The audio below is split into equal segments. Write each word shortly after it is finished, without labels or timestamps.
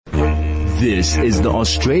This is the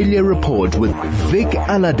Australia Report with Vic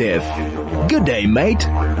Alhadeff. Good day, mate.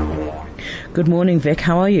 Good morning, Vic.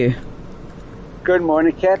 How are you? Good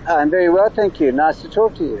morning, Kat. I'm very well, thank you. Nice to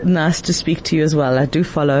talk to you. Nice to speak to you as well. I do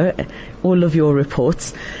follow all of your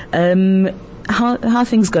reports. How are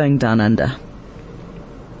things going down under?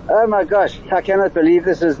 Oh my gosh, I cannot believe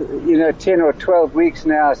this is, 10 or 12 weeks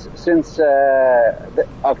now since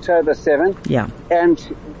October 7th. Yeah.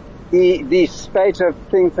 And the spate of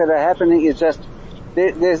things that are happening is just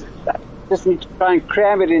just need to try and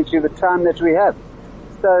cram it into the time that we have.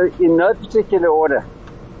 So in no particular order,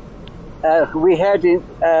 we had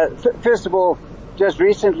first of all, just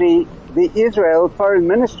recently, the Israel Foreign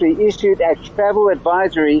Ministry issued a travel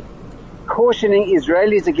advisory cautioning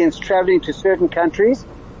Israelis against traveling to certain countries.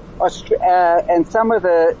 And some of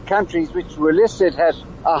the countries which were listed had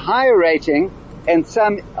a higher rating, and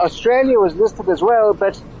Australia was listed as well,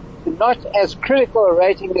 but not as critical a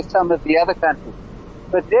rating as some of the other countries.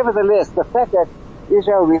 But nevertheless, the fact that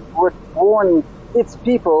Israel would warn its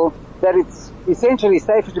people that it's essentially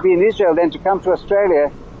safer to be in Israel than to come to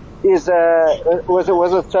Australia was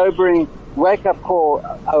a sobering wake-up call,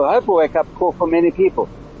 I hope a wake-up call for many people.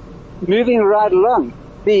 Moving right along,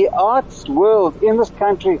 the arts world in this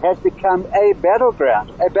country has become a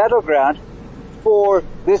battleground for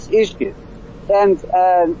this issue. And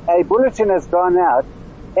a bulletin has gone out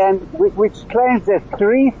and which claims that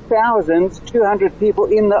 3,200 people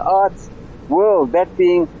in the arts world, that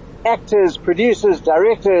being actors, producers,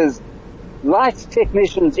 directors, lights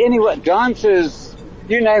technicians, anyone, dancers,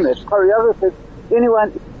 you name it, choreographers,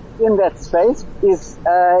 anyone in that space is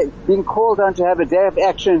being called on to have a day of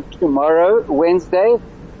action tomorrow, Wednesday,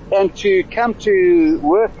 and to come to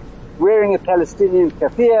work wearing a Palestinian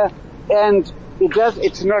keffiyeh. And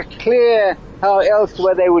it's not clear how else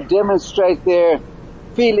where they would demonstrate their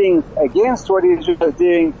feelings against what Israel is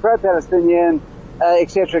doing, pro-Palestinian,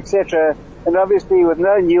 etc., and obviously with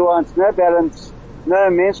no nuance, no balance, no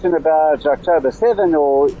mention about October 7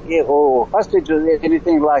 or hostages or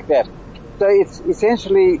anything like that. So it's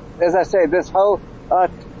essentially, as I say, this whole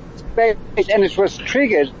space, and it was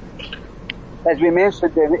triggered, as we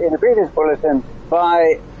mentioned in a previous bulletin,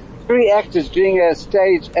 by 3 actors doing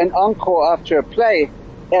an encore after a play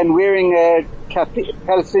and wearing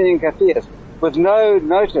Palestinian keffiyehs with no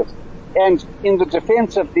notice. And in the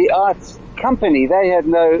defense of the arts company, they had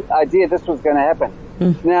no idea this was going to happen.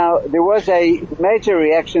 Now, there was a major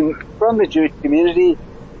reaction from the Jewish community,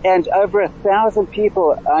 and over 1,000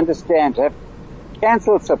 people, I understand, have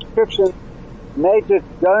cancelled subscriptions. Major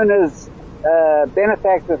donors,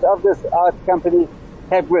 benefactors of this art company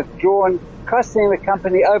have withdrawn, costing the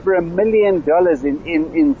company over $1 million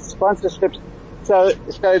in sponsorships. So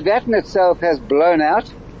that in itself has blown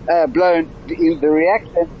in the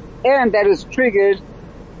reaction, and that has triggered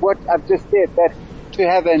what I've just said, that to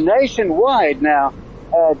have a nationwide now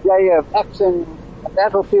day of action, a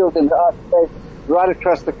battlefield in the art space right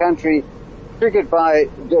across the country, triggered by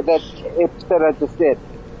that episode I just said.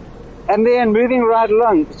 And then moving right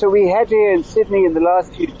along, so we had here in Sydney in the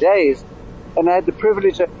last few days, and I had the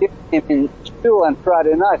privilege of giving him in school on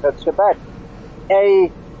Friday night at Shabbat,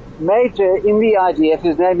 a major in the IDF.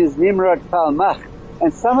 His name is Nimrod Palmach,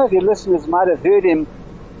 and some of your listeners might have heard him.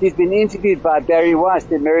 He's been interviewed by Barry Weiss,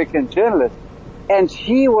 the American journalist, and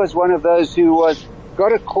he was one of those who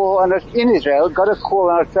got a call on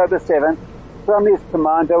October 7th from his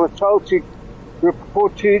commander, was told to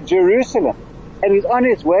report to Jerusalem. And he's on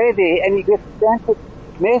his way there, and he gets frantic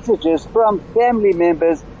messages from family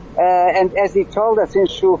members, and as he told us in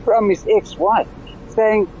shul, from his ex-wife,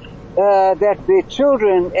 saying that their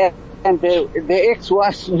children and their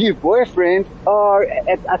ex-wife's new boyfriend are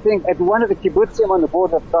at one of the kibbutzim on the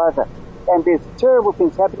border of Gaza, and there's terrible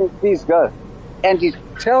things happening. Please go. And he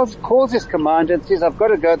calls his commander and says, "I've got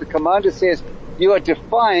to go." The commander says, "You are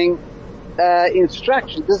defying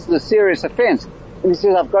instructions. This is a serious offense." And he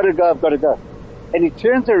says, "I've got to go." And he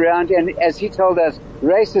turns around and, as he told us,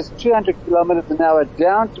 races 200 kilometers an hour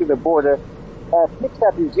down to the border, picks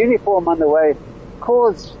up his uniform on the way,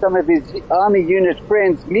 calls some of his army unit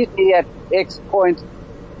friends, meet me at X point,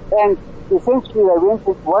 and essentially they went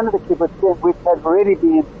to one of the kibbutzim which had already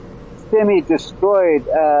been semi-destroyed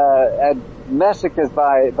and massacred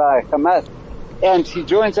by Hamas, and he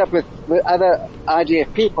joins up with other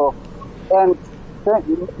IDF people, and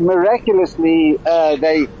miraculously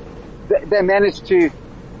they managed to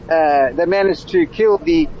kill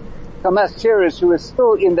the Hamas terrorists who were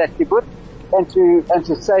still in that kibbutz, and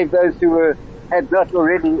to save those who had not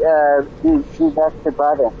already been massacred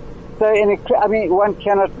by them. So, one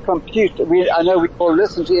cannot compute. I know we all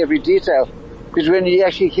listen to every detail, because when you're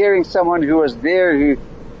actually hearing someone who was there, who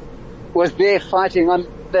was there fighting on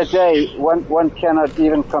that day, one cannot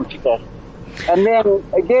even compute that. And then,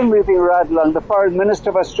 again moving right along, the Foreign Minister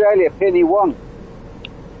of Australia, Penny Wong,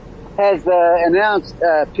 has announced,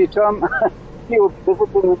 Pitom, he will be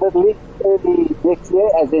visiting the Middle East early next year,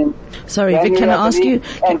 as in... Sorry, Vic, can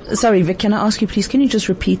I ask you, please, can you just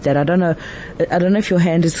repeat that? I don't know if your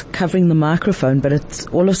hand is covering the microphone, but it's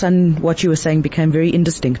all of a sudden what you were saying became very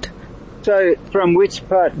indistinct. So, from which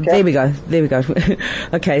part? There we go.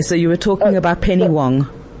 Okay, so you were talking about Penny Wong.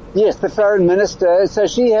 Yes, the Foreign Minister. So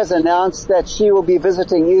she has announced that she will be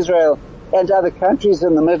visiting Israel and other countries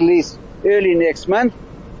in the Middle East early next month.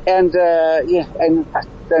 And, and I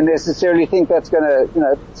don't necessarily think that's going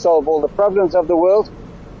to, solve all the problems of the world.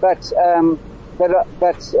 But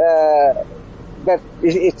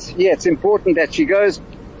it's important that she goes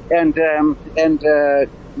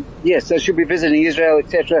so she'll be visiting Israel,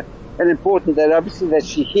 etc. And important that obviously that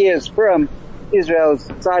she hears from Israel's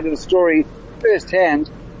side of the story firsthand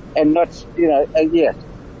and not, yet.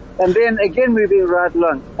 And then again moving right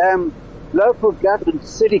along, local government,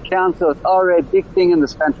 city councils are a big thing in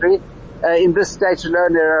this country. In this state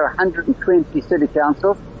alone there are 120 city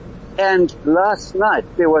councils. And last night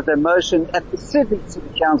there was a motion at the City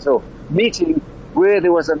Council meeting where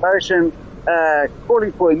there was a motion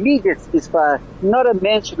calling for immediate ceasefire, not a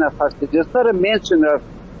mention of hostages, not a mention of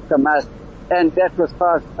Hamas, and that was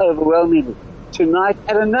passed overwhelmingly. Tonight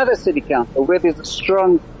at another city council where there's a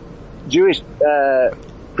strong Jewish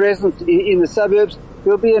presence in the suburbs,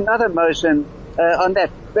 there'll be another motion on that.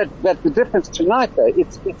 But the difference tonight though,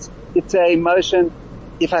 it's a motion,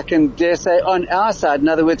 if I can dare say, on our side, in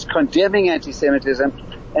other words, condemning anti-Semitism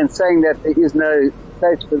and saying that there is no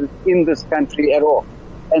place for this in this country at all.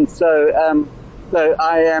 And so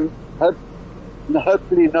I am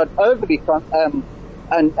hopefully not overly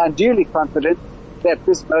unduly confident that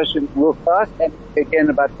this motion will pass, and again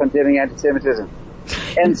about condemning anti-Semitism.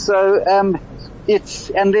 And so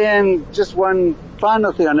and then just one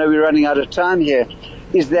final thing, I know we're running out of time here,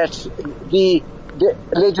 is that the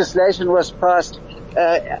legislation was passed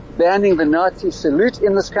banning the Nazi salute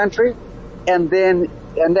in this country, and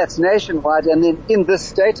that's nationwide, and then in this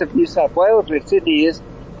state of New South Wales, where Sydney is,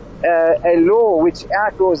 a law which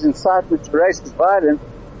outlaws incitement to racist violence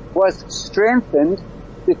was strengthened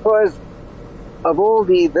because of all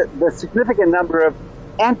the significant number of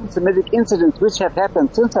anti-Semitic incidents which have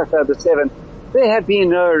happened since October 7th. There have been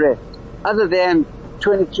no arrests, other than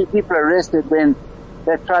 22 people arrested when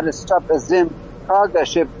they tried to stop a Zim cargo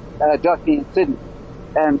ship docking in Sydney.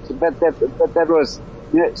 But that was,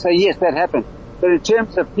 so yes, that happened. But in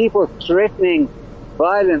terms of people threatening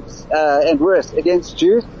violence and worse against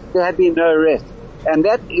Jews, there had been no arrest, and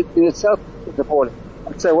that in itself is appalling.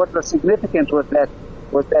 And so what was significant was that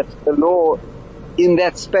the law in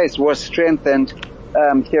that space was strengthened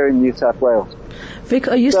here in New South Wales. Vic,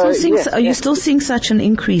 are you still seeing such an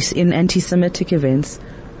increase in anti-Semitic events?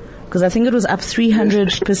 Because I think it was up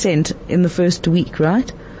 300% in the first week,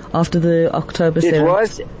 right? After the October 7th. It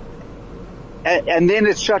was, and then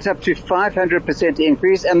it shot up to 500%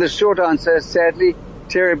 increase, and the short answer, sadly,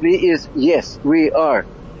 terribly, is yes, we are.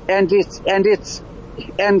 And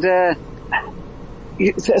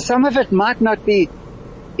some of it might not be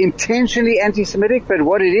intentionally anti-Semitic, but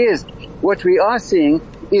what we are seeing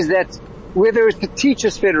is that whether it's the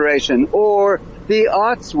Teachers Federation or the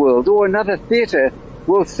arts world or another theatre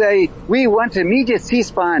will say, we want immediate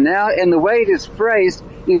ceasefire now, and the way it is phrased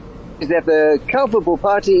is that the culpable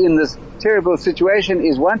party in this terrible situation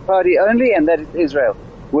is one party only, and that is Israel.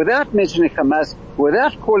 Without mentioning Hamas,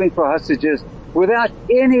 without calling for hostages, without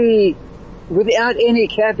any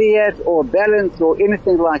caveat or balance or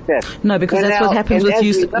anything like that. No, because that's what happens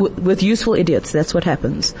with useful idiots. That's what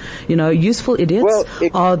happens. Useful idiots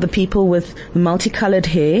are the people with multicolored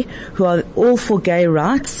hair who are all for gay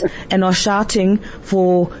rights and are shouting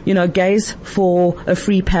for, gays for a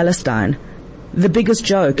free Palestine. The biggest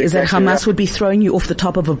joke is that Hamas would be throwing you off the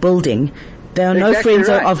top of a building. They are no friends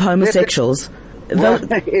of homosexuals.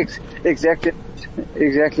 Exactly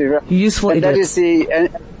right. Useful idiots.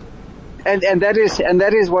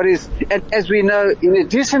 That is what is, and as we know, in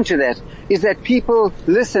addition to that, is that people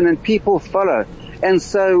listen and people follow. And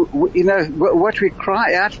so, what we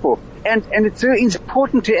cry out for. And it's very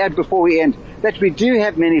important to add before we end that we do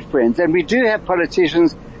have many friends, and we do have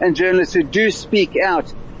politicians and journalists who do speak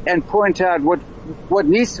out and point out what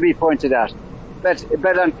needs to be pointed out. But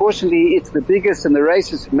unfortunately, it's the biggest and the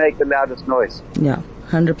racists who make the loudest noise. Yeah,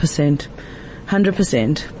 100%.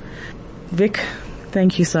 100%. Vic,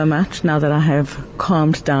 thank you so much. Now that I have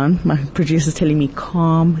calmed down, my producer's telling me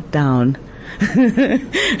calm down.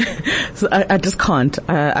 So I just can't.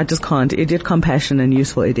 I just can't. Idiot compassion and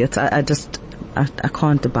useful idiots. I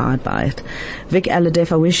can't abide by it. Vic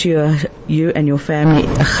Alhadeff, I wish you and your family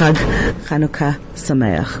a Chag Chanukah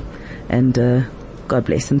Sameach. And, God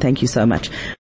bless and thank you so much.